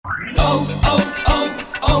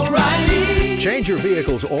Change your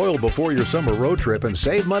vehicle's oil before your summer road trip and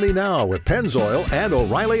save money now with Pennzoil and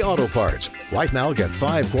O'Reilly Auto Parts. Right now, get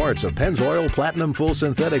 5 quarts of Pennzoil Platinum Full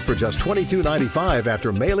Synthetic for just $22.95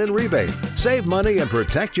 after mail-in rebate. Save money and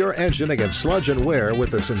protect your engine against sludge and wear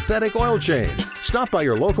with the synthetic oil change. Stop by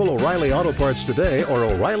your local O'Reilly Auto Parts today or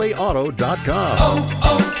O'ReillyAuto.com.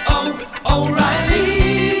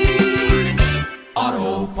 O'Reilly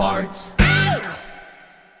Auto Parts.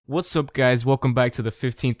 What's up, guys? Welcome back to the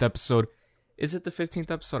 15th episode. Is it the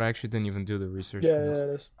 15th episode? I actually didn't even do the research. Yeah,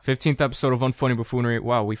 it is. 15th episode of Unfunny Buffoonery.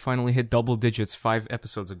 Wow, we finally hit double digits 5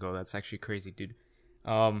 episodes ago. That's actually crazy, dude.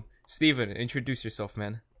 Steven, introduce yourself,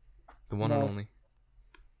 man. The one and only.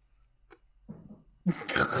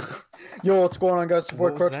 Yo, what's going on, guys? It's your boy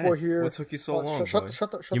What was Crux Boy that? here. What took you so long, shut boy?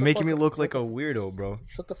 the You're making me fuck look up. like a weirdo, bro.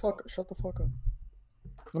 Shut the fuck up.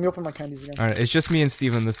 Let me open my candies again. Alright, it's just me and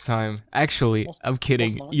Steven this time. Actually, I'm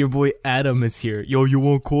kidding. not? Your boy Adam is here. Yo, you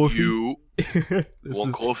want coffee? You This want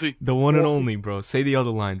is coffee? the one and Coffee. only, bro. Say the other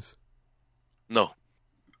lines. No.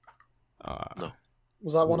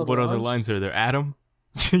 Was that one of the What other lines are there? Adam?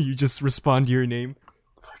 You just respond to your name?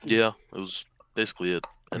 Yeah, it was basically it.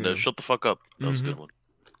 And Yeah. shut the fuck up. That was a Mhm. good one.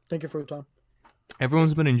 Thank you for your time.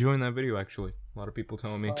 Everyone's been enjoying that video, actually. A lot of people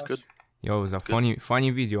telling me. Good. Yo, it was a funny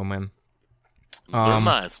video, man. Very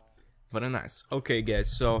nice. Very nice. Okay,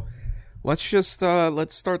 guys, so let's just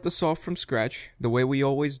let's start this off from scratch, the way we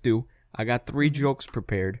always do. I got 3 jokes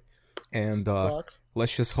prepared, and Fuck.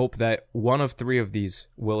 let's just hope that one of 3 of these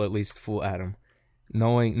will at least fool Adam.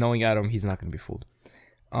 Knowing Adam, he's not gonna be fooled.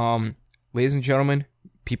 Ladies and gentlemen,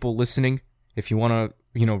 people listening, if you wanna,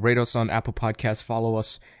 rate us on Apple Podcasts, follow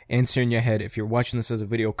us, answer in your head. If you're watching this as a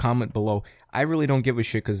video, comment below. I really don't give a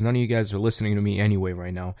shit because none of you guys are listening to me anyway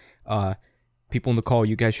right now. People in the call,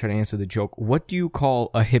 you guys try to answer the joke. What do you call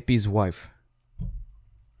a hippie's wife?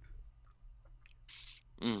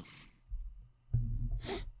 Mm.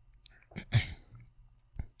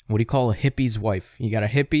 What do you call a hippie's wife? You got a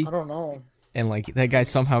hippie, I don't know. and like that guy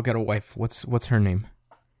somehow got a wife. What's her name?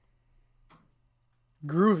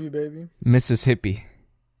 Groovy, baby. Mrs. Hippie.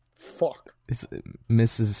 Fuck. It's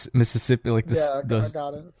Mrs. Mississippi, like Yeah, I the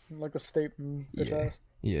got it. Like the state bitch Yeah. ass.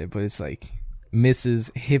 yeah, but it's like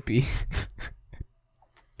Mrs. Hippie.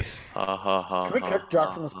 Ha ha ha. Can we kick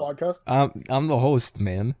Jack from this podcast? I'm the host,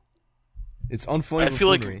 man. It's unfunny. I feel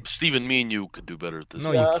buffoonery. like Steven, me and you could do better at this. No,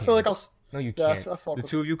 one. you Yeah, I feel like can't. I'll. No, you Yeah, can't. I fuck The with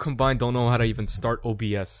 2 of you combined don't know how to even start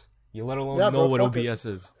OBS. You let alone Yeah, know bro, what fuck it. OBS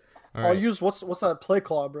is. All I'll right. use what's that Play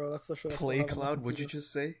Cloud, bro? That's the shit. I still Play have on my Cloud. What'd you computer.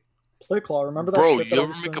 just say? Play Cloud. Remember that? Bro, shit that you I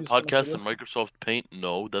ever used make to a use on the podcast in videos? Microsoft Paint?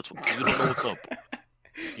 No, that's what you don't know what's up.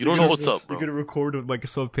 You don't know what's up, bro. You're gonna record with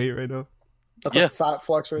Microsoft Paint right now. That's Yeah. a fat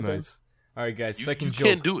flex right Nice. All right, guys. You, Second you joke.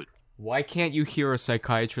 can't do it Why can't you hear a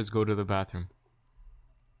psychiatrist go to the bathroom?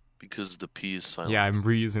 because the P is silent. Yeah, I'm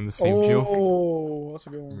reusing the there. same joke. Oh, that's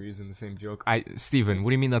a good I'm one. reusing the same joke. Steven,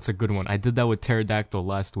 what do you mean that's a good one? I did that with Pterodactyl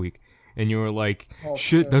last week, and you were like, Oh,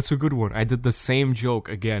 shit, shit. that's a good one. I did the same joke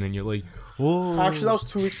again, and you're like, oh. Actually, that was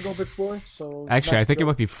 2 weeks ago, bitch boy. So Actually, I next think it joke.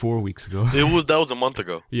 might be 4 weeks ago. That was a month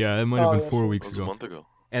ago. Yeah, it might have Oh, been yeah, 4 sure. weeks That was a ago. month ago.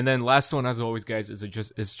 And then last one, as always, guys,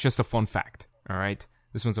 it's just a fun fact. All right,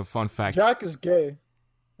 this one's a fun fact. Jack is gay,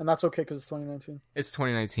 and that's okay because it's 2019. It's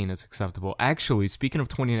 2019. It's acceptable. Actually, speaking of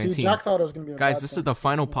See, 2019, Jack thought it was gonna be a guys, bad this thing. is the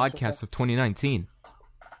final It's okay. podcast of 2019.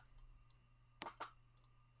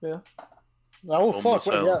 Yeah. Oh Moment fuck! of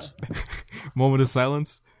Wait, yeah. silence. Moment of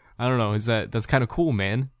silence. I don't know. That's kind of cool,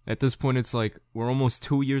 man. At this point, it's like we're almost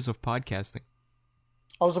 2 years of podcasting.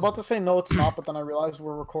 I was about to say no, it's not, but then I realized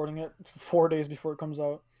we're recording it 4 days before it comes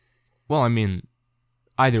out. Well, I mean,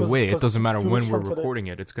 either 'Cause- way, it 'cause doesn't matter 2 when weeks we're from today- recording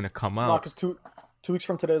it. It's gonna come No, out. because two weeks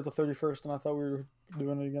from today is the 31st, and I thought we were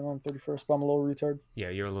doing it again on the 31st, but I'm a little retard. Yeah,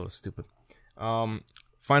 you're a little stupid.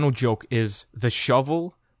 Final joke is the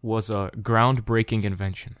shovel was a groundbreaking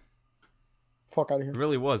invention. Fuck out of It here.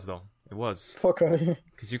 really was, though. It was. Fuck out of here.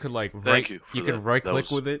 Because you could like Thank you for you could that. right That click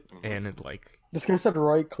was- with it, Mhm. and it like This guy said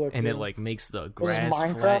right click. and bro. it like makes the grass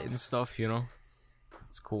Minecraft? flat and stuff.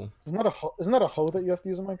 It's cool. Isn't that a hoe that you have to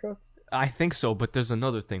use in Minecraft? I think so, but there's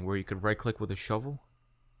another thing where you could right click with a shovel.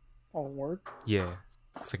 Oh, word. Yeah,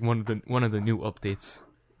 it's like one of the new updates.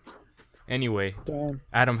 Anyway, Damn.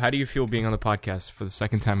 Adam, how do you feel being on the podcast for the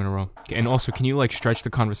second time in a row? And also, can you like stretch the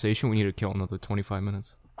conversation? We need to kill another 25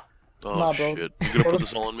 minutes. Oh Nah, bro. shit! You gonna put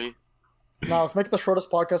this all on me? Nah, let's make it the shortest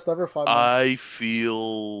podcast ever. 5 minutes. I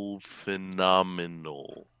feel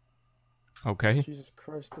phenomenal Okay. Jesus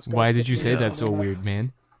Christ. This guy's Why did you such a say weird that so man. weird,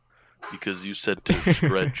 man? because you said to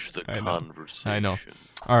stretch the I know. conversation. I know.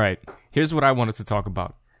 All right. Here's what I wanted to talk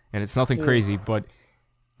about, and it's nothing Yeah. crazy, but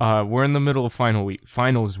We're in the middle of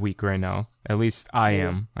finals week right now. At least I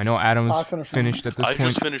am. I know Adam's I finished at this I point.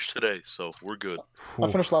 just finished today, so we're good. I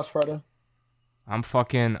finished last Friday.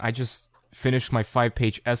 I just finished my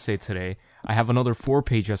 5-page essay today. I have another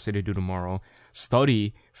 4-page essay to do tomorrow.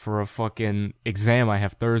 Study for a fucking exam I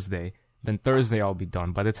have Thursday. Then Thursday I'll be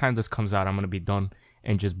done. By the time this comes out, I'm gonna be done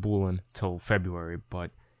and just booling till February.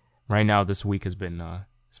 But right now, this week has been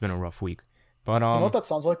it's been a rough week. But You know what that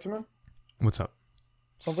sounds like to me? what's up?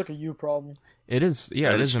 Sounds like a you problem. It is, yeah,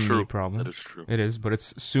 That it is a true. me problem. That is true. It is, but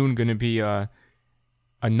it's soon gonna be a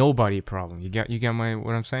nobody problem. You get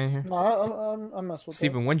what I'm saying here? No, I mess with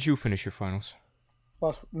Steven, when did you finish your finals?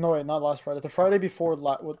 that. No, wait, not last Friday. The Friday before.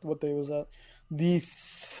 What day was that? The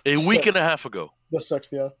A week 6th. and a half ago. The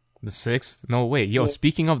 6th, yeah. The 6th? No, wait. Yo, Yeah.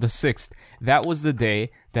 speaking of the 6th, that was the day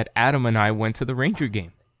that Adam and I went to the Ranger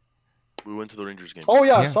game. We went to the Rangers game. Oh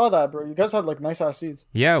yeah, I Yeah. saw that, bro. You guys had like nice ass seats.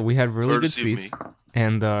 Yeah, we had really Courtesy good of seats.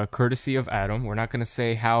 And courtesy of Adam. We're not going to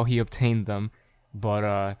say how he obtained them,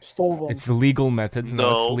 but Stole them. it's legal methods.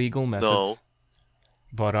 No, it's No, legal methods. no.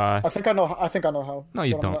 But I think I know how. No,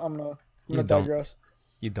 you but don't. I'm gonna You don't. digress.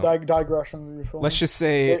 you don't. Digression. Refill. Let's just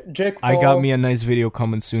say Jake I Paul. got me a nice video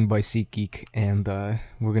coming soon by SeatGeek, and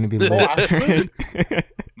we're going to be Oh, lit. actually?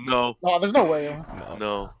 No, No, there's no way.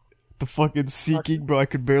 no. The fucking SeatGeek, bro. I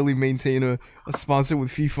could barely maintain a sponsor with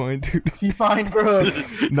FeeFine, dude. Fee fine, bro.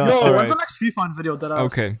 No, Yo, all when's right. the next Fee fine video? That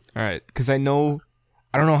Okay, all right. Because I don't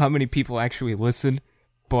know how many people actually listen,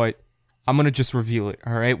 but I'm gonna just reveal it.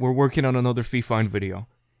 All right, we're working on another FeeFine video.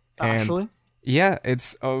 And actually. yeah,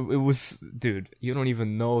 it was, dude. You don't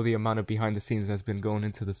even know the amount of behind the scenes that's been going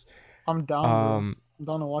into this. I'm down. Bro. I'm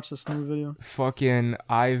down to watch this new video. Fucking,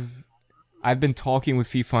 I've been talking with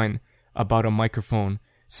FeeFine about a microphone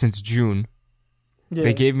since June. Yeah.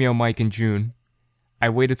 They gave me a mic in June. I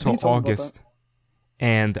waited till You told me about August,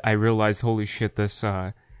 and I realized, holy shit, this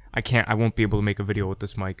I won't be able to make a video with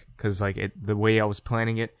this mic because like the way I was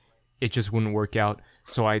planning it, it just wouldn't work out.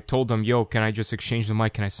 So I told them, yo, can I just exchange the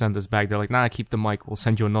mic? Can I send this back? They're like, nah, keep the mic. We'll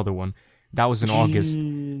send you another one. That was in August.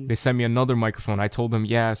 Jeez. They sent me another microphone. I told them,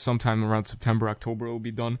 yeah, sometime around September, October, it will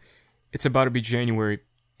be done. It's about to be January,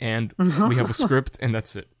 and we have a script, and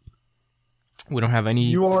that's it. We don't have any.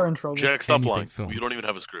 You are in trouble. Jack, stop Anything lying. filmed. You don't even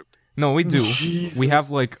have a script. No, we do. Jesus. We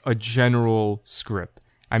have like a general script.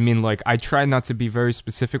 I mean, like, I try not to be very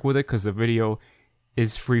specific with it because the video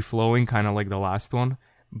is free flowing, kind of like the last one.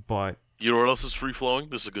 But You know what else is free flowing?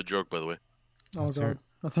 This is a good joke, by the way. Oh That's god. right.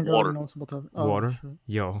 I think I Water. already know what's about to happen. Oh, water, shit.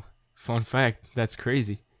 yo, fun fact, that's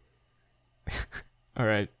crazy. All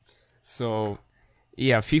right, so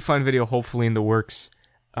yeah, FeeFine video hopefully in the works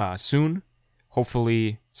soon.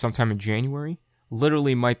 Hopefully sometime in January.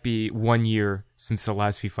 Literally might be 1 year since the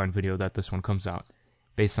last FeeFine video that this one comes out,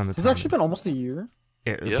 based on the It's time. actually been almost a year.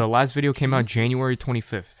 Yeah. The last video came out January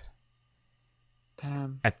 25th.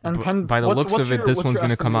 Damn. By the what's- looks what's of it, your- this what's one's your going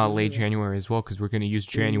to come out estimated late video? January as well, because we're going to use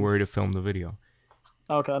January to film the video,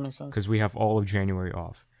 Okay, that makes sense. because we have all of January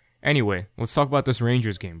off. Anyway, let's talk about this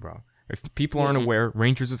Rangers game, bro. If people aren't aware,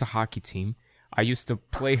 Rangers is a hockey team. I used to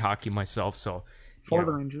play hockey myself, so For yeah,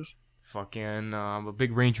 the Rangers. fucking, I'm a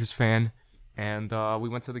big Rangers fan. And we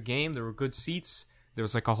went to the game. There were good seats. There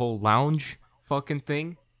was like a whole lounge fucking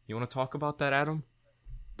thing. You want to talk about that, Adam?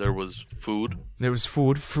 There was food. There was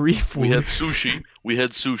food, free food. We had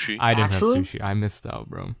sushi. I didn't Actually? have sushi. I missed out,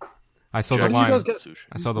 bro. I saw Jack, the Where did you line. guys get- sushi.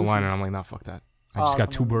 I saw the line and I'm like, nah, fuck that. I just Oh,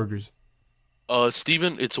 got come 2 on. burgers.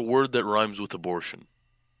 Steven, it's a word that rhymes with abortion.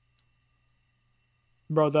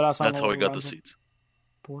 Bro, that's That's how I got the seats.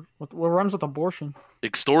 What rhymes with abortion?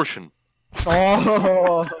 Extortion.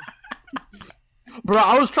 Oh. Bro,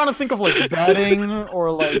 I was trying to think of like betting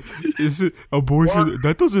or like. Is it abortion? What?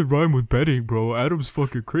 That doesn't rhyme with betting, bro. Adam's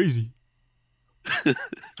fucking crazy. Oh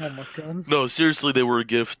my god. No, seriously, they were a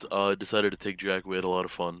gift. Decided to take Jack. We had a lot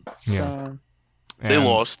of fun. Yeah. They And-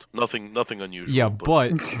 lost. Nothing unusual. Yeah,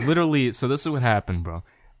 but literally, so this is what happened, bro.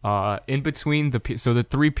 In between the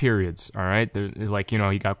 3 periods, all right? Like,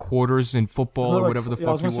 you got quarters in football Isn't it or like- whatever the yeah,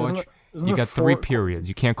 I was fuck you gonna say, watch. isn't You there got 3 4 periods.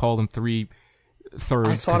 You can't call them 3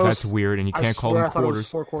 thirds thought because it that's was- weird, and you I can't call swear them I thought it was quarters.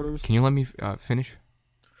 4 quarters. Can you let me finish?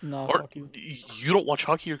 No, Or, fuck you. you don't watch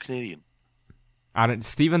hockey or Canadian?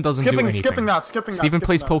 Steven doesn't do anything. Skipping that. Steven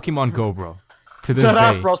plays Pokemon Go, bro. To this Dead day.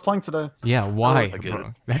 ass, bro. I was playing today. Yeah, why, I get bro?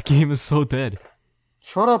 it. That game is so dead.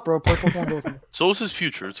 Shut up, bro. Play Pokemon Go with me. So is his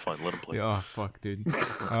future. It's fine. Let him play. Oh fuck, dude.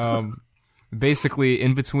 Basically,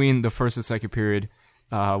 in between the first and second period,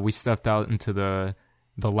 we stepped out into the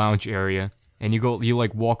lounge area, and you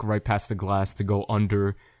like walk right past the glass to go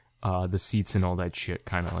under the seats and all that shit.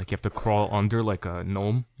 Kind of like you have to crawl under like a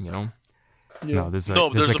gnome, Yeah. No, there's No,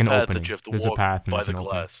 like there's like a an path opening. that you have to There's walk a path and by there's the an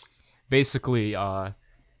opening. glass. Basically,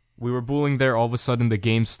 we were booling there. All of a sudden, the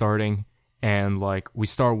game's starting, and like we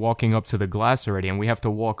start walking up to the glass already, and we have to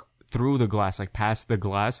walk through the glass, like past the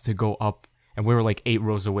glass, to go up. And we were like 8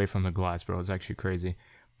 rows away from the glass, bro. It was actually crazy.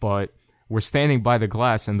 But we're standing by the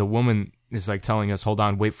glass, and the woman is like telling us, "Hold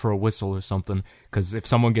on, wait for a whistle or something, because if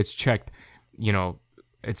someone gets checked, you know,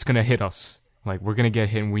 it's gonna hit us. Like we're gonna get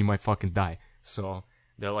hit, and we might fucking die." So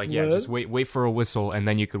they're like, "Yeah, just wait for a whistle, and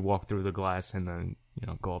then you could walk through the glass, and then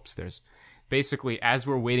go upstairs." Basically, as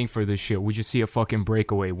we're waiting for this shit, we just see a fucking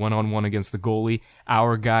breakaway, 1-on-1 against the goalie,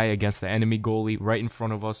 our guy against the enemy goalie, right in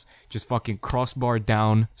front of us, just fucking crossbar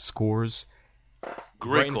down, scores.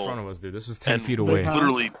 Great right goal. In front of us, dude. This was 10 And feet away.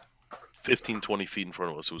 Literally 15, 20 feet in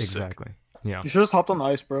front of us. It was Exactly. sick. Yeah. You should just hopped on the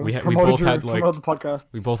ice, bro. We Promoted both had, like- promoted the podcast.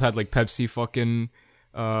 We both had like Pepsi fucking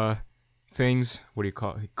things. What do you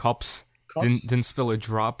call it? Cups. Cups? Didn't spill a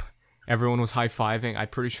drop. Everyone was high-fiving. I'm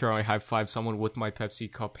pretty sure I high-fived someone with my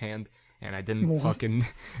Pepsi cup hand, and I didn't fucking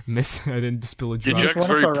miss. I didn't spill a Yeah, drop. Jack's Just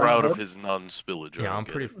very went proud around of his non-spillage. Yeah, I I'm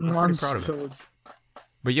get pretty it. proud of it.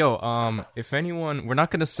 But yo, if anyone, we're not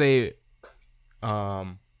gonna say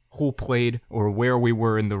who played or where we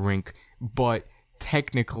were in the rink, but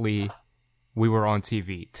technically we were on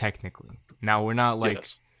TV. Technically, now we're not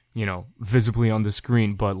like Yes. visibly on the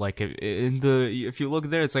screen, but like if you look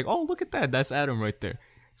there, it's like, oh, look at that, that's Adam right there.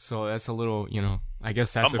 So that's a little, I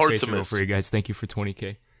guess that's I'm a hard face to reveal miss. for you guys. Thank you for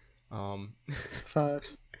 20K.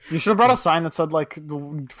 Facts. You should have brought a sign that said like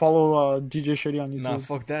follow DJ Shady on YouTube. Nah,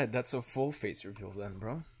 fuck that. That's a full face reveal then,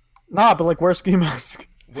 bro. Nah, but like wear ski mask.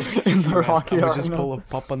 In the hockey I would just arena. pull a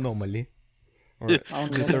pop anomaly. Or Yeah.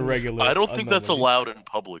 just a regular. I don't think that's anomaly. allowed in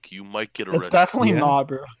public. You might get arrested. It's definitely Yeah. not,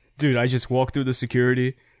 bro. Dude, I just walked through the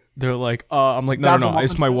security. They're like, I'm like, Grab no, them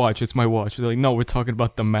it's up. my watch. It's my watch. They're like, no, we're talking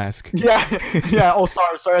about the mask. Yeah, yeah. Oh,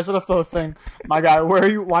 sorry. I said off the thing. My guy, why are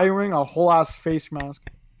you wearing a whole ass face mask?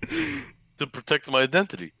 To protect my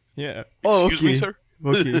identity. Yeah. Excuse me, sir?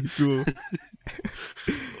 Okay, cool.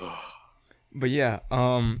 But yeah,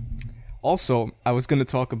 also, I was gonna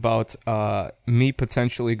talk about me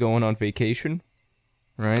potentially going on vacation,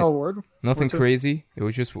 right? Oh, word. Nothing where to? crazy. It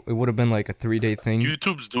would have been like a 3-day thing.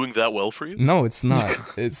 YouTube's doing that well for you? No, it's not.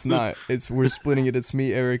 It's not. We're splitting it. It's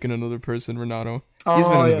me, Eric, and another person, Renato. He's Oh,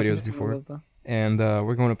 been in yeah, the videos I think before. about that. And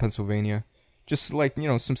we're going to Pennsylvania. Just like,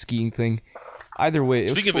 some skiing thing. Either way, it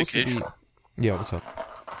was Speaking of supposed to be... Yeah, what's up?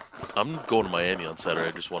 I'm going to Miami on Saturday.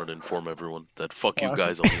 I just wanted to inform everyone that fuck you Oh,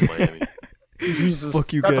 guys, I'll be in Miami. Jesus.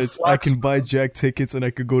 Fuck you That's a guys. I flex. can buy Jack tickets and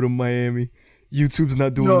I could go to Miami. YouTube's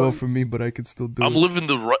not doing No. well for me, but I could still do I'm it. living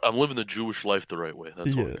the Jewish life the right way.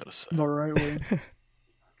 That's all I Yeah. gotta say. The right way.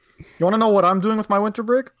 You want to know what I'm doing with my winter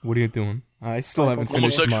break? What are you doing? I still haven't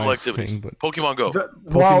finished Homosexual my activities. thing, but... Pokemon Go. Well,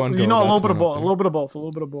 Pokemon you Go, know, a little that's bit of one up both. A there. little bit of both. A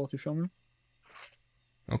little bit of both. You feel me?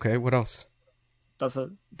 Okay, what else? That's it.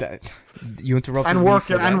 That you interrupted And me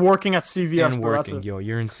working for that? and working at CVS, And bro. That's working, it. yo,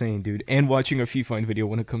 you're insane, dude. And watching a FIFA video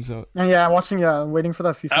when it comes out. And yeah, waiting for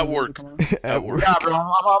that FIFA. At video to work. come out. At work. Yeah,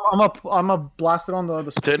 bro. I'm a blasted on the.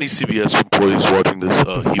 To any CVS employees watching this,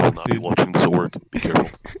 he will not be dude? watching this at work. Be careful.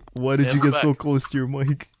 Why did Yeah, you we're get so back. close to your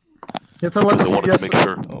mic? You have to let the Because I wanted to make CVS.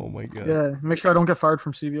 sure. Oh my god. Yeah, make sure I don't get fired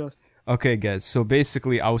from CVS. Okay, guys. So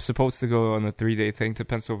basically, I was supposed to go on a 3-day thing to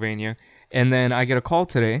Pennsylvania, and then I get a call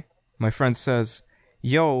today. My friend says,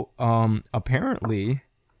 "Yo, apparently,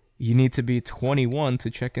 you need to be 21 to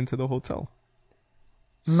check into the hotel."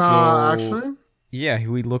 Nah, So, actually. yeah,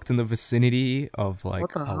 we looked in the vicinity of like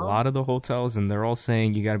What the a hell? lot of the hotels, and they're all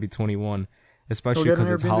saying you got to be 21, especially get an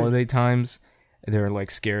because it's Airbnb. holiday times. They're like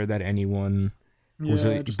scared that anyone who's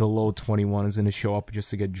Yeah, just- below 21 is going to show up just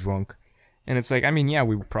to get drunk. And it's like, I mean, yeah,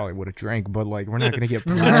 we probably would have drank, but like, we're not going to get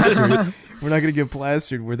plastered. We're not going to get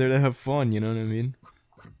plastered. We're there to have fun, you know what I mean?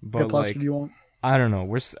 But Get plastered like, you won't. I don't know.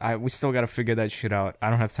 We still got to figure that shit out. I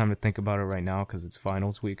don't have time to think about it right now because it's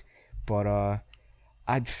finals week. But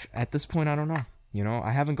at this point, I don't know. You know,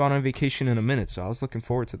 I haven't gone on vacation in a minute, so I was looking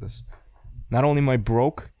forward to this. Not only am I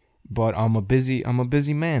broke, but I'm a busy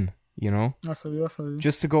man. You know, I feel you. I feel you.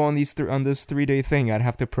 just to go on this 3-day thing, I'd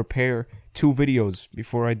have to prepare 2 videos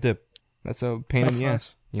before I dip. That's a pain That's in the fine.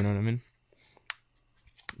 ass. You know what I mean?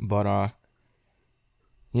 But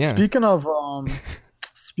yeah. Speaking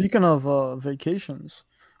of vacations,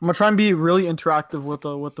 I'm gonna try and be really interactive with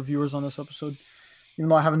the viewers on this episode, even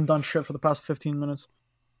though I haven't done shit for the past 15 minutes.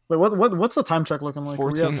 Wait, what's the time check looking like? Are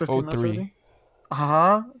we at 15 minutes 14:03. already?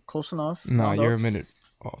 Aha, close enough. No, Round you're a up. minute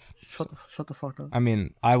off. Shut the fuck up. I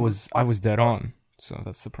mean, I was dead on, so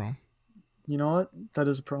that's the problem. You know what? That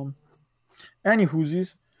is a problem. Any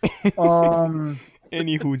whoosies.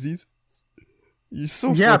 Any whoosies? You're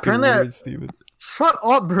so Yeah, fucking apparently weird, Steven. Shut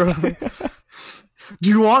up, bro. Do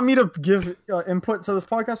you want me to give input to this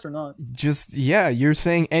podcast or not? Just yeah, you're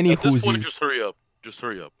saying any At this point, whoosies. just hurry up. Just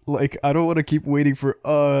hurry up. Like I don't want to keep waiting for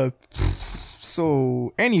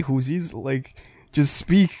So any whoosies, like just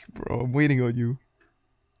speak, bro. I'm waiting on you.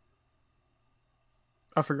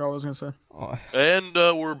 I forgot what I was gonna say. Oh, And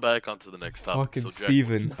we're back onto the next topic. fucking So, Jack,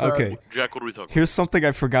 Steven. Okay. Jack, what are we talking Here's something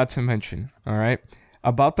I forgot to mention, all right?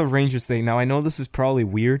 About the Rangers thing. Now, I know this is probably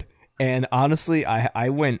weird, and honestly, I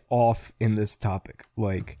went off in this topic.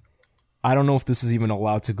 Like, I don't know if this is even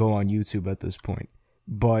allowed to go on YouTube at this point.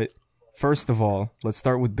 But, first of all, let's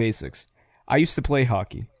start with basics. I used to play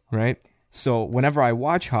hockey, right? So, whenever I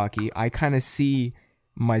watch hockey, I kind of see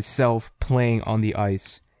myself playing on the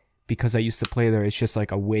ice because I used to play there. It's just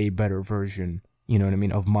like a way better version, you know what I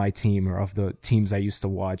mean, of my team or of the teams I used to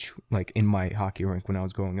watch, like in my hockey rink when I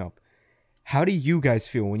was growing up. How do you guys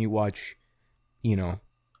feel when you watch, you know,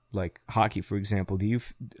 like hockey, for example? Do you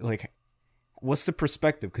like, what's the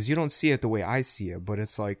perspective? Because you don't see it the way I see it, but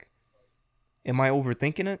it's like, am I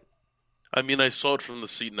overthinking it? I mean, I saw it from the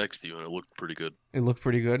seat next to you, and it looked pretty good. It looked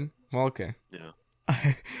pretty good. Well, okay. Yeah.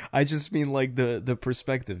 I just mean like the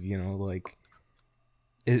perspective, you know, like.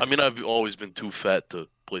 I mean, I've always been too fat to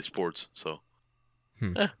play sports, so.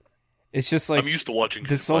 It's just like I'm used to watching.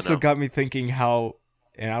 this. by Also now. got me thinking how,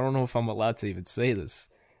 and I don't know if I'm allowed to even say this,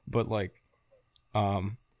 but like, how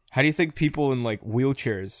do you think people in like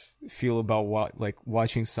wheelchairs feel about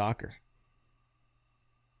watching soccer?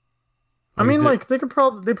 I Or is mean, it- like they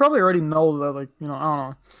probably already know that, like, you know, I don't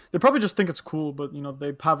know. They probably just think it's cool, but you know,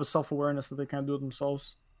 they have a self-awareness that they can't do it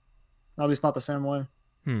themselves. At least not the same way.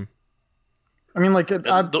 I mean, like,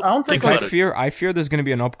 I don't think think Because about I fear there's gonna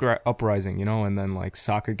be an uprising, you know, and then like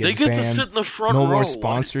soccer They gets get to banned. sit in the front No row. more Why-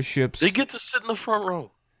 sponsorships. They get to sit in the front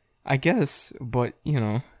row. I guess, but you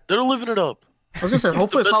know, They're living it up. I was gonna say,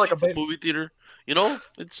 hopefully The it's not best like a seats in big. movie theater. You know,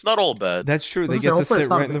 it's not all bad. that's true. They Listen, get to hopefully sit it's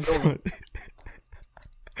not right in a the big front.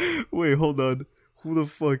 Wait, hold on. Who the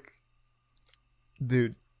fuck?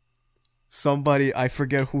 Dude. Somebody, I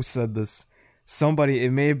forget who said this. Somebody,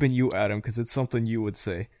 it may have been you, Adam, because it's something you would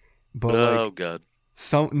say. But Oh like, God.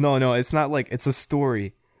 no, it's not like, it's a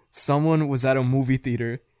story. Someone was at a movie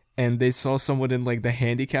theater and they saw someone in like the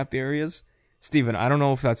handicapped areas. Steven, I don't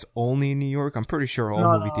know if that's only in New York. I'm pretty sure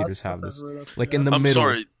all movie theaters have this. Like in the I'm middle.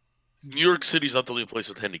 sorry. New York City's not the only place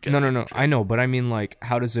with handicap. No. I know, but I mean, like,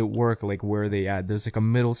 how does it work? Like, where are they at? There's like a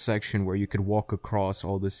middle section where you could walk across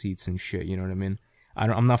all the seats and shit. You know what I mean?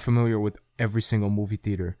 I'm not familiar with every single movie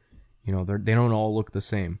theater. You know, they don't all look the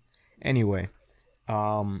same. Anyway,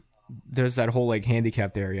 there's that whole like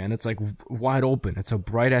handicapped area, and it's like wide open. It's a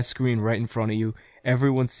bright ass screen right in front of you.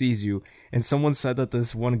 Everyone sees you. And someone said that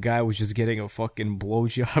this one guy was just getting a fucking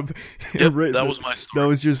blowjob. Yep, Right- that was my story. That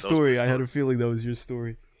was your That was my story. I had story. a feeling that was your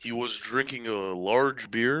story. He was drinking a large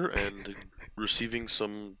beer and receiving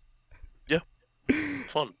some,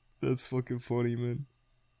 fun. That's fucking funny, man.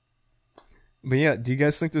 But yeah, do you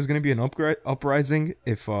guys think there's gonna be an uprising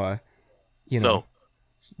if you know, No,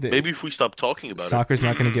 maybe if we stop talking about soccer's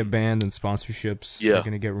not gonna get banned and sponsorships Yeah. are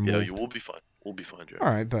gonna get removed? it, we'll be fine. We'll be fine, Jared. All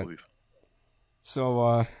right, but We'll be fine.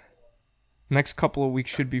 so next couple of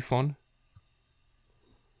weeks should be fun.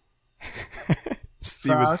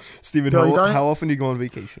 Facts. Steven, Yo, you got it? how often do you go on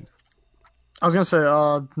vacation? I was gonna say,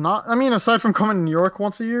 not. I mean, aside from coming to New York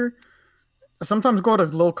once a year, I sometimes go to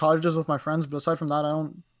little cottages with my friends. But aside from that,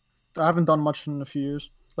 I haven't done much in a few years.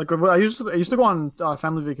 Like I used to go on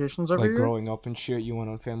family vacations every Like year. growing up and shit, you went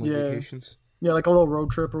on family Yeah. vacations? Yeah, like a little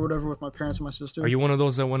road trip or whatever with my parents and my sister. Are you one of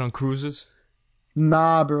those that went on cruises?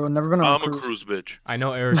 Nah, bro. Never been on I'm a a cruise. cruise bitch. I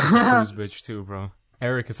know Eric is a cruise bitch too, bro.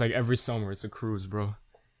 Eric, it's like every summer it's a cruise, bro.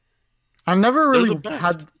 I never They're really the best.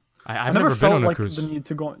 had. I've never never been felt on a like cruise. the need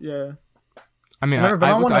to go. Yeah. I mean, I've never been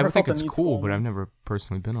on one, I never think felt it's the need to cool, go but on I've one. never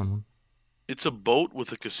personally been on one. It's a boat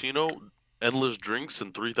with a casino, endless drinks,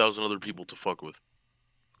 and 3,000 other people to fuck with.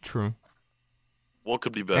 True. What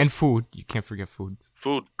could be better? And food. You can't forget food.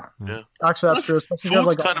 Food. Yeah. Yeah. Actually, that's true. Especially if you have,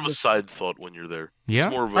 Food's like, kind of a side thought when you're there. Yeah?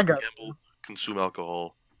 It's more of I a got gamble, consume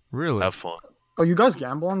alcohol, Really? have fun. Oh, you guys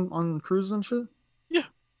gamble on cruises and shit? Yeah.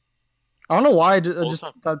 I don't know why. I All the just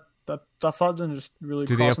time. that thought didn't just really.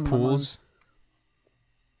 Do they have cross into my mind. pools?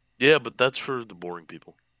 Yeah, but that's for the boring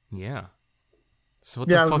people. Yeah. So what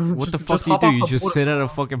Yeah, the fuck? What the just fuck do you hop do? off You the just boat. sit at a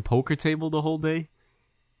fucking poker table the whole day?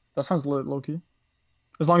 That sounds lit, low key.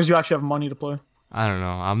 As long as you actually have money to play. I don't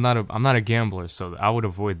know. I'm not a gambler, so I would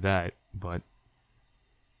avoid that. But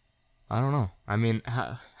I don't know. I mean,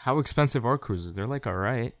 how expensive are cruises? They're like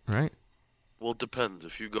alright, right? Well, it depends.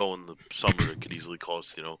 If you go in the summer, it could easily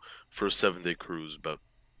cost, for a 7-day cruise, about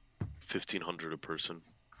 $1,500 a person.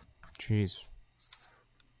 Jeez.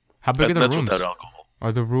 How big are And the that's rooms? without alcohol.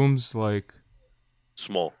 Are the rooms like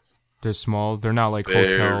Small. They're small. They're not like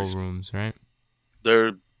Very hotel small. rooms, right?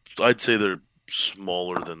 I'd say they're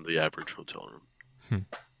smaller than the average hotel room.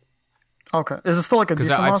 Okay. Is it still like a Because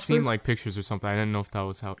decent I've amount of seen space? like pictures or something. I didn't know if that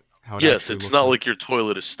was how it Yes, actually it's looked not like your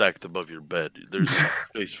toilet is stacked above your bed. There's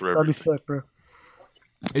space for That'd be everything. sick, bro.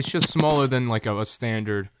 It's just smaller than like a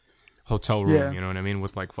standard hotel room. Yeah. You know what I mean?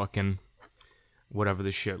 With like fucking whatever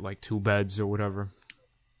the shit, like 2 beds or whatever.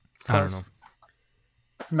 I don't know.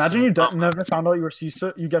 Imagine you never found out you were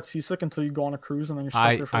seasick. You get seasick until you go on a cruise and then you're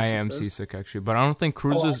stuck there for I like am 6 days. seasick actually, but I don't think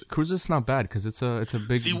cruises not bad because it's a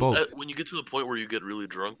big See, boat. when you get to the point where you get really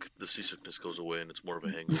drunk, the seasickness goes away and it's more of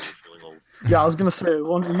a hangover feeling. Yeah, I was gonna say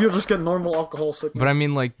you just get normal alcohol sickness. But I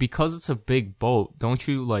mean, like, because it's a big boat, don't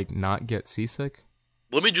you like not get seasick?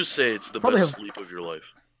 Let me just say, it's the Probably best have- sleep of your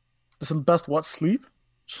life. It's the best what sleep?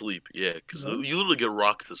 Sleep, yeah, because Really? you literally get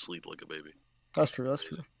rocked to sleep like a baby. That's true. That's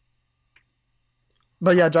true.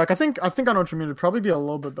 But yeah, Jack, I think I know what you mean. It'd probably be a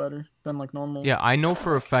little bit better than like normal. Yeah, I know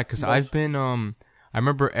for a fact because I've been I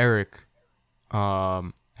remember Eric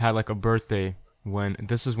had like a birthday when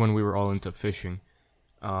we were all into fishing.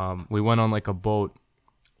 We went on like a boat,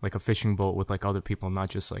 like a fishing boat with like other people, not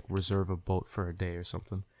just like reserve a boat for a day or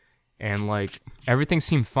something. And like everything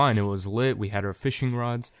seemed fine. It was lit. We had our fishing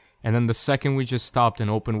rods, and then the second we just stopped in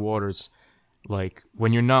open waters, like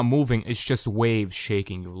when you're not moving, it's just waves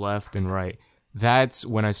shaking you left and right. That's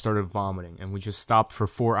when I started vomiting, and we just stopped for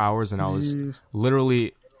 4 hours, and I was Jeez.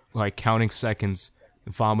 literally like counting seconds,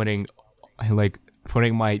 vomiting, like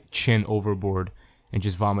putting my chin overboard and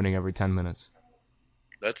just vomiting every 10 minutes.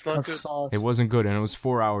 That's not That good. sucks. It wasn't good, and it was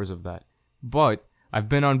 4 hours of that. But I've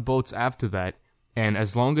been on boats after that, and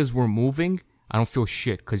as long as we're moving, I don't feel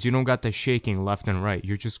shit because you don't got the shaking left and right.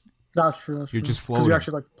 You're just That's true. That's You're true. just 'Cause floating. you're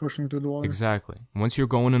actually like pushing through the water. exactly. Once you're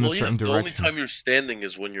going in a Well, yeah, certain the only direction. time you're standing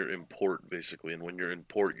is when you're in port, basically, and when you're in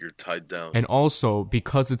port, you're tied down. And also,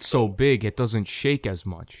 because it's so big, it doesn't shake as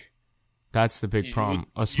much. That's the big You problem.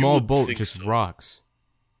 would- A small would boat think just so. rocks.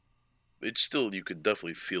 It's still, you could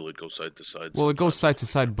definitely feel it go side to side. Well, it goes side to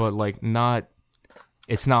side, but like not.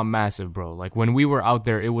 It's not massive, bro. Like when we were out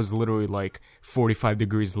there, it was literally like 45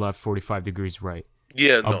 degrees left, 45 degrees right.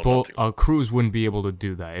 Yeah, A no, boat, nothing. a cruise wouldn't be able to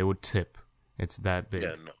do that. It would tip. It's that big.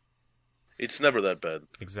 Yeah, no. It's never that bad.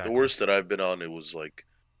 Exactly. The worst that I've been on, it was like,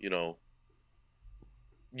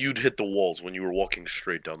 you'd hit the walls when you were walking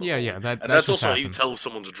straight down the Yeah, hallway. yeah. That And that's just also how you happens. tell if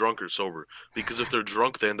someone's drunk or sober. Because if they're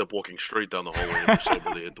drunk, they end up walking straight down the hallway. And if they're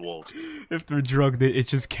sober, they hit the walls. If they're drunk, it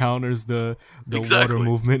just counters the Exactly. water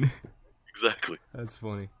movement. Exactly. That's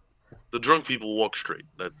funny. The drunk people walk straight.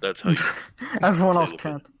 That's how you. Everyone else Taylor.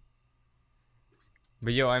 can't.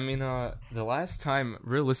 But yo, I mean,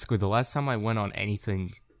 realistically, the last time I went on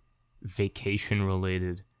anything vacation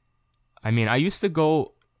related, I mean, I used to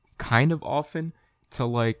go kind of often to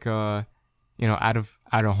like, out of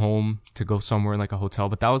home to go somewhere in like a hotel,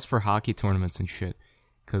 but that was for hockey tournaments and shit.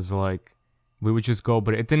 Cause like, we would just go,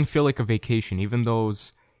 but it didn't feel like a vacation, even though it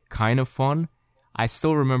was kind of fun. I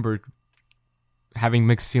still remember having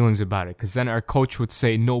mixed feelings about it. Cause then our coach would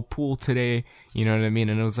say, no pool today. You know what I mean?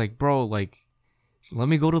 And it was like, bro, like, let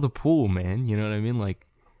me go to the pool, man. You know what I mean? Like,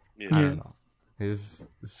 Yeah. I don't know. It's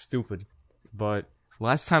stupid. But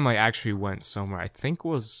last time I actually went somewhere, I think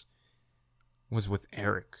was with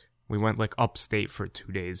Eric. We went like upstate for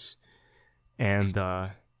 2 days. And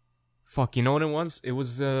fuck, you know what it was? It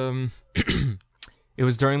was it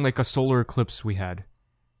was during like a solar eclipse we had.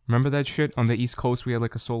 Remember that shit? On the East Coast we had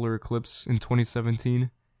like a solar eclipse in 2017.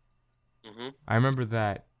 hmm I remember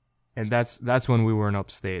that. And that's when we were in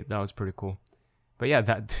upstate. That was pretty cool. But yeah,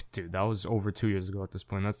 that was over 2 years ago at this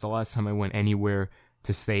point. That's the last time I went anywhere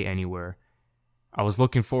to stay anywhere. I was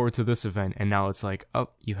looking forward to this event, and now it's like, oh,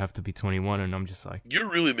 you have to be 21, and I'm just like, You're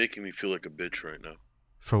really making me feel like a bitch right now.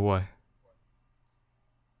 for what?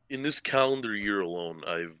 In this calendar year alone,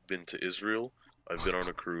 I've been to Israel. I've been on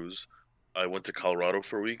a cruise. I went to Colorado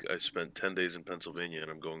for a week. I spent 10 days in Pennsylvania,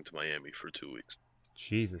 and I'm going to Miami for 2 weeks.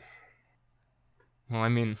 Jesus. Well, I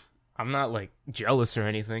mean, I'm not like jealous or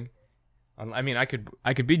anything. I mean, I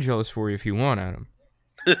could be jealous for you if you want, Adam.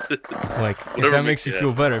 Like, if Whatever that makes makes you you feel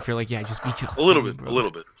happy. better, if you're like, yeah, just be jealous. A little of me, bit, bro. a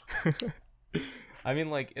little bit. I mean,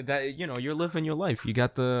 like that. You're living your life. You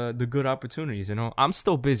got the good opportunities. I'm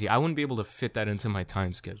still busy. I wouldn't be able to fit that into my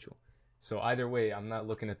time schedule. So either way, I'm not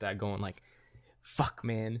looking at that going like, fuck,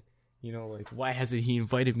 man. Like, why hasn't he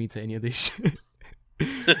invited me to any of this shit?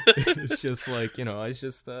 It's just like, it's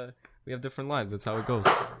just we have different lives. That's how it goes.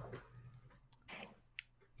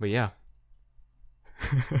 But yeah.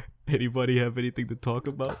 Anybody have anything to talk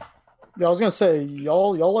about? Yeah, I was gonna say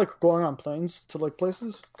y'all like going on planes to like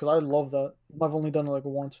places because I love that. I've only done it like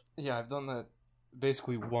once. Yeah, I've done that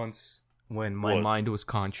basically once, when my What? mind was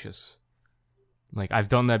conscious. Like, I've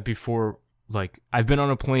done that before. Like, I've been on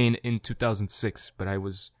a plane in 2006, but I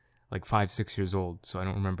was like 5, 6 years old, so I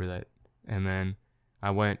don't remember that. And then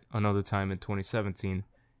I went another time in 2017,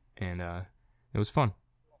 and it was fun.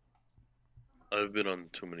 I've been on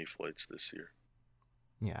too many flights this year.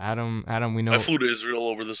 Yeah, Adam, we know. I flew to Israel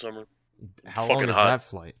over the summer. How fucking long is hot. that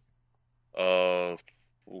flight?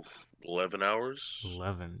 11 hours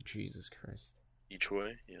 11. Jesus Christ. each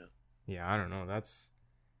way. Yeah, Yeah, I don't know.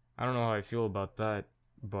 I don't know how I feel about that,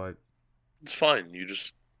 but it's fine.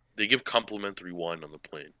 They give complimentary wine on the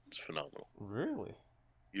plane. It's phenomenal. really,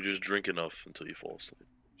 You just drink enough until you fall asleep.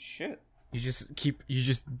 shit. You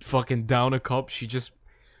just fucking down a cup. She just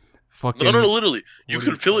fucking. No, literally, you What do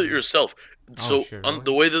can you fill call it it? yourself. Oh, So shit, on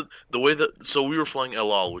really? the way that so we were flying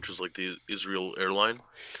El Al, which is like the Israel airline,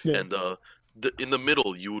 Yeah. and in the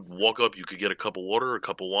middle you would walk up, you could get a cup of water, a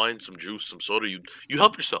cup of wine, some juice, some soda. You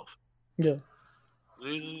help yourself. Yeah.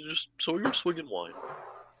 So you're swinging wine.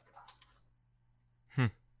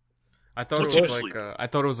 I thought Puts it you was to like sleep. I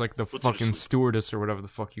thought it was like the Puts you to fucking sleep. stewardess or whatever the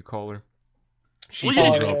fuck you call her. She Well, yeah,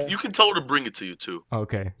 pulls Oh, up. yeah. you can tell her to bring it to you too.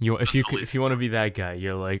 Okay, Mentally. if you want to be that guy,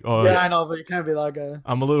 you're like, oh Yeah, I know, but you can't be that guy.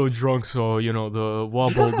 I'm a little drunk, so the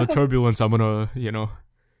wobble, the turbulence. I'm gonna, I'm a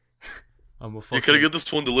You fucking. could get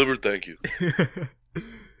this one delivered, thank you.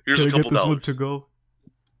 Here's Can a I couple get this one dollars. to go?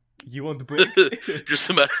 You want the break? Just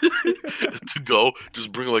imagine to go.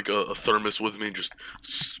 Just bring like a thermos with me and just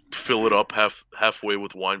fill it up halfway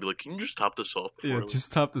with wine. Be like, can you just top this off? before I Yeah, leave?"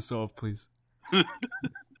 just top this off, please.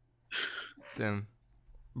 Damn,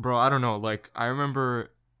 bro, I don't know. Like, I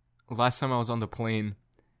remember last time I was on the plane,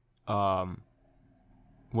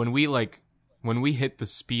 when we hit the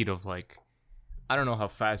speed of like, I don't know how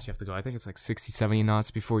fast you have to go. I think it's like 60, 70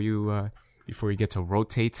 knots before you get to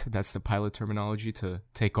rotate. That's the pilot terminology, to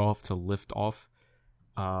take off, to lift off.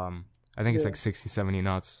 I think it's Yeah. like 60, 70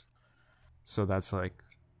 knots. So that's like,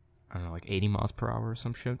 I don't know, like 80 miles per hour or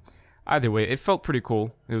some shit. Either way, it felt pretty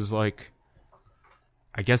cool. It was like,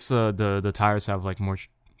 I guess the tires have like more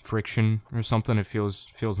friction or something. It feels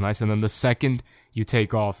nice. And then the second you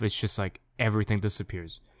take off, it's just like everything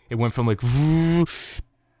disappears. It went from like and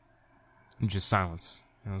just silence.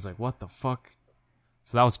 And I was like, what the fuck?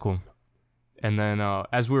 So that was cool. And then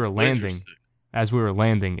as we were landing,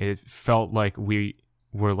 it felt like we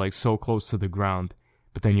were like so close to the ground.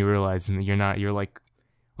 But then you realize you're like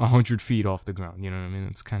 100 feet off the ground. You know what I mean?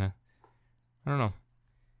 It's kind of, I don't know.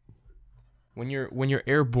 When you're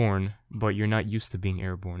airborne, but you're not used to being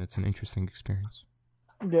airborne, it's an interesting experience.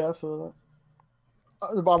 Yeah, I feel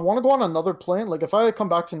that. But I want to go on another plane. Like, if I come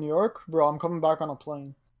back to New York, bro, I'm coming back on a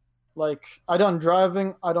plane. Like, I done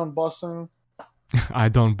driving, I done busing. I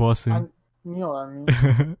done bussing. You know what I mean?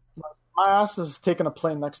 You My ass is taking a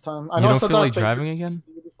plane next time. I know I don't said feel that like the driving year again?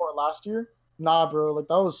 before last year. Nah, bro. Like,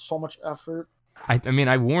 that was so much effort. I mean,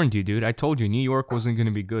 I warned you, dude. I told you New York wasn't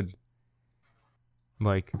gonna be good.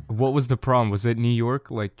 Like, what was the problem? Was it New York,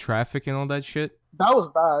 like traffic and all that shit? That was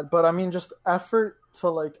bad, but I mean, just effort to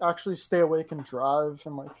like actually stay awake and drive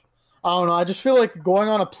and like, I don't know. I just feel like going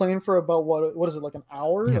on a plane for about what is it, like an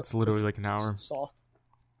hour? Yeah, it's literally like an hour. Soft.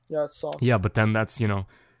 Yeah, it's soft. Yeah, but then that's But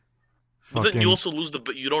fucking. then you also lose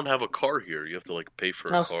but you don't have a car here. You have to like pay for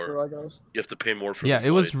a That's car. true, I guess. You have to pay more for. Yeah, the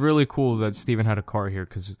it was flight. really cool that Steven had a car here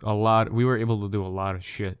because we were able to do a lot of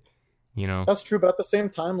shit. You know, That's true, but at the same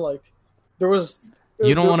time, like, there was.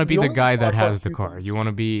 you don't want to be we the only guy used that our car a has the few car. times. You want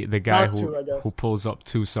to be the guy Not to, I guess. who pulls up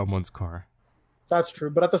to someone's car. That's true,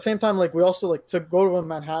 but at the same time, like, we also like to go to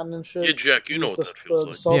Manhattan and shit. Yeah, Jack, you know use what that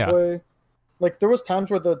feels the like. subway. Like, there was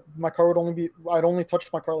times where my car would only be. I'd only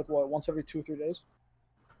touch my car like once every 2-3 days.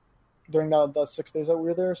 During that 6 days that we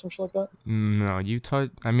were there, or some shit like that. No,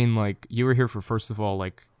 I mean, like, you were here for, first of all,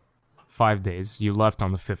 like 5 days. You left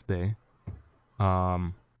on the 5th day.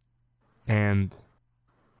 And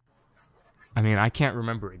I mean, I can't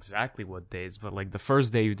remember exactly what days, but like the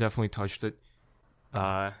first day you definitely touched it.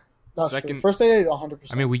 That's Second, true. First day, 100%.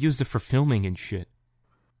 I mean, we used it for filming and shit.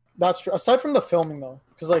 That's true. Aside from the filming, though,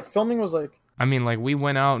 because like filming was like. I mean, like, we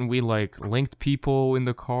went out and we like linked people in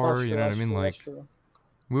the car. That's You true, know what I that's mean? true, Like, that's true.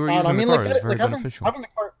 we were I don't know, using the car. like, It was very having, beneficial. having the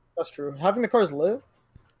car. That's true. Having the cars lit.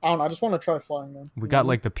 I don't know. I just want to try flying them. We got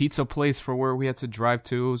like the pizza place for where we had to drive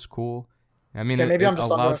to. It was cool. I mean, Okay, maybe it I'm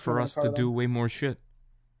just allowed for underestimating us the to car do then. way more shit.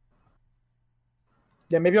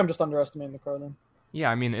 Yeah, maybe I'm just underestimating the car then. Yeah,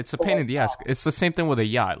 I mean, it's a But, pain like, in the ass. It's the same thing with a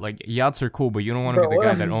yacht. Like, yachts are cool, but you don't want to be Bro, the guy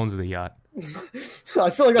what? that owns the yacht. I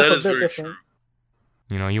feel like that's That a is bit very different. true.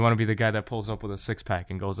 You know, you want to be the guy that pulls up with a 6-pack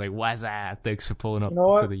and goes like, "What's that? Thanks for pulling up You know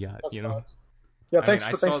what? to the yacht." That's You know. facts. Yeah, I thanks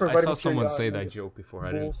mean, for thanks for I inviting saw me to your someone yacht, say you that know, joke before.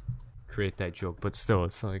 I bulls. didn't create that joke, but still,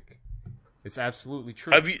 it's like, It's absolutely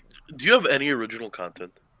true. Do you have any original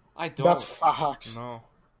content? I don't. That's facts. No.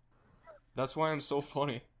 That's why I'm so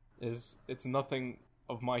funny. It's nothing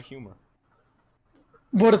of my humor.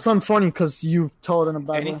 But it's unfunny because you tell it in a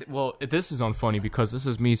bad way. Well, this is unfunny because this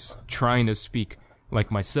is me trying to speak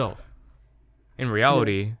like myself. In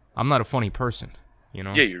reality, I'm not a funny person, you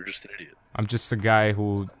know? Yeah, you're just an idiot. I'm just a guy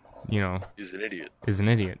who, you know... He's an idiot. Is an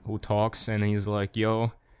idiot who talks and he's like,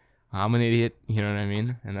 yo, I'm an idiot, you know what I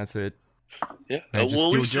mean? And that's it. Yeah, And I well, just at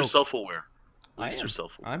steal least you're jokes. self-aware. At least you're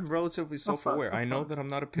self-aware. I'm relatively self-aware. I know fine. that I'm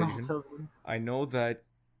not a No, pigeon. totally. I know that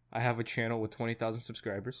I have a channel with 20,000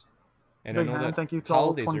 subscribers. And Big I know hand, that thank you to all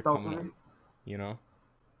holidays are 20,000. coming up. You know?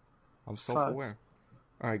 I'm self-aware.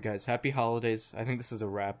 Alright, guys. Happy holidays. I think this is a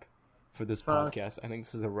wrap for this Facts. podcast. I think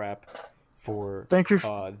this is a wrap for Thank you.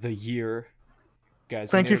 the year.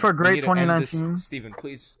 Guys, Thank you for a great 2019. Steven,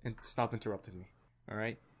 please stop interrupting me.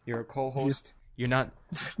 Alright? You're a co-host. You're not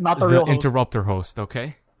Not the real host. interrupter host,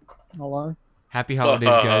 okay? No lie. Happy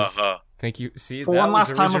holidays, guys. Thank you. See, For that one was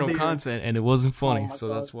last time of original the year. content, and it wasn't funny, my so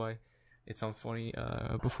God. that's why it's unfunny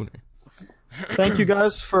buffoonery. Thank you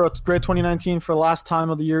guys for a great 2019 for last time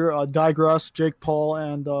of the year. Digress, Jake Paul,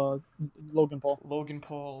 and Logan Paul. Logan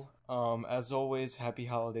Paul, as always, happy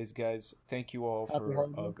holidays, guys. Thank you all Happy for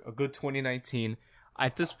holidays. a good 2019.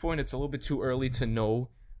 At this point, it's a little bit too early to know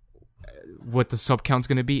what the sub count's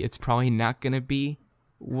going to be. It's probably not going to be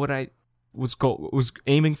what I was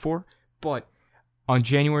aiming for, but on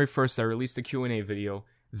January 1st, I released a Q&A video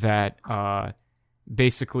that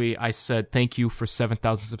basically I said thank you for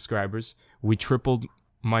 7,000 subscribers. We tripled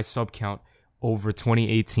my sub count over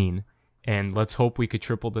 2018, and let's hope we could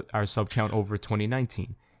triple our sub count over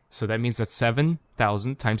 2019. So that means that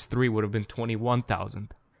 7,000 times 3 would have been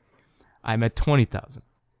 21,000. I'm at 20,000.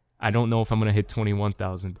 I don't know if I'm going to hit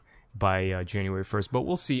 21,000 by January 1st, but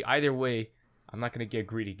we'll see. Either way, I'm not going to get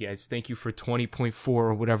greedy, guys. Thank you for 20.4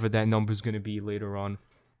 or whatever that number is going to be later on.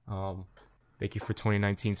 Thank you for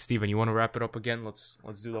 2019. Steven, you want to wrap it up again? Let's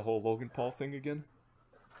do the whole Logan Paul thing again.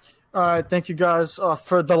 All right, thank you guys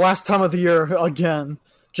for the last time of the year again.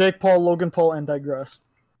 Jake Paul, Logan Paul, and Digress.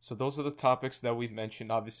 So those are the topics that we've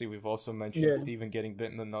mentioned. Obviously, we've also mentioned Yeah. Steven getting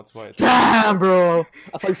bit in the nuts by a Damn, bro!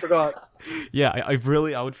 I thought you forgot. Yeah, I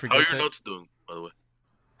would forget How are that. your notes doing, by the way?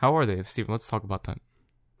 How are they, Steven? Let's talk about that.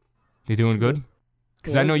 You doing good?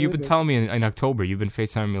 Because I Good, know you've good, been good. telling me in October, you've been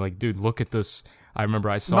FaceTiming me like, dude, look at this. I remember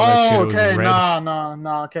I saw that shit. No, It was okay, red.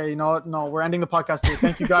 nah. Okay, you know what? No, we're ending the podcast here.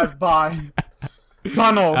 Thank you guys. Bye.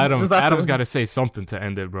 No. Adam's That's got to say something to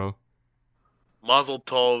end it, bro. Mazel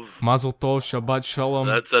tov. Mazel tov, Shabbat Shalom.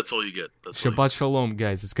 That's all you get. That's all you Shabbat Shalom,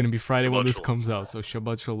 guys. It's going to be Friday when Shabbat this Shalom. comes out, so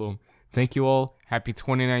Shabbat Shalom. Thank you all. Happy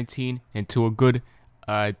 2019 and to a good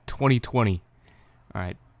 2020. All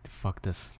right, fuck this.